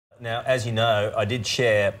Now, as you know, I did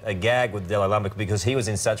share a gag with the Dalai Lama because he was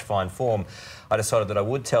in such fine form. I decided that I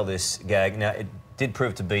would tell this gag. Now, it did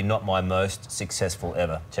prove to be not my most successful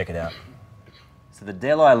ever. Check it out. So the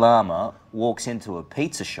Dalai Lama walks into a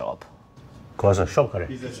pizza shop. Pizza shop.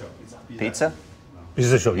 Pizza?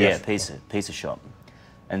 Pizza shop, yes. Yeah, pizza shop.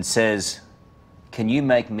 And says, "Can you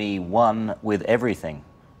make me one with everything?"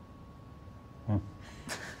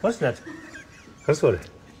 What's that? What's what?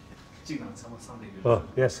 Oh,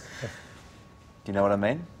 yes. Do you know what I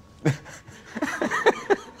mean?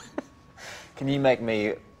 Can you make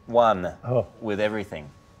me one with everything?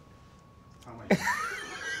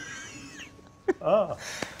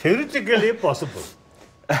 Theoretically possible.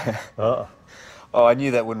 Oh, I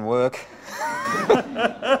knew that wouldn't work. He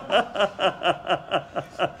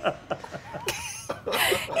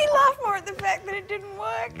laughed more at the fact that it didn't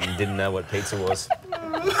work. You didn't know what pizza was.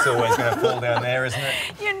 It's always going to fall down there, isn't it?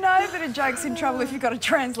 You know that a joke's in trouble if you've got a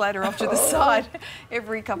translator off to the side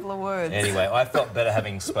every couple of words. Anyway, I felt better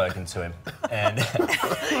having spoken to him, and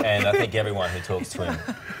I think everyone who talks to him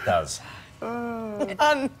does.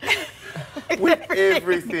 With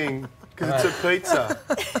everything, because it's a pizza,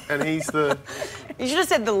 and he's the... You should have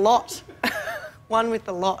said the lot. One with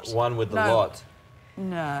the lot. One with the lot.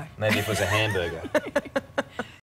 No. Maybe if it was a hamburger.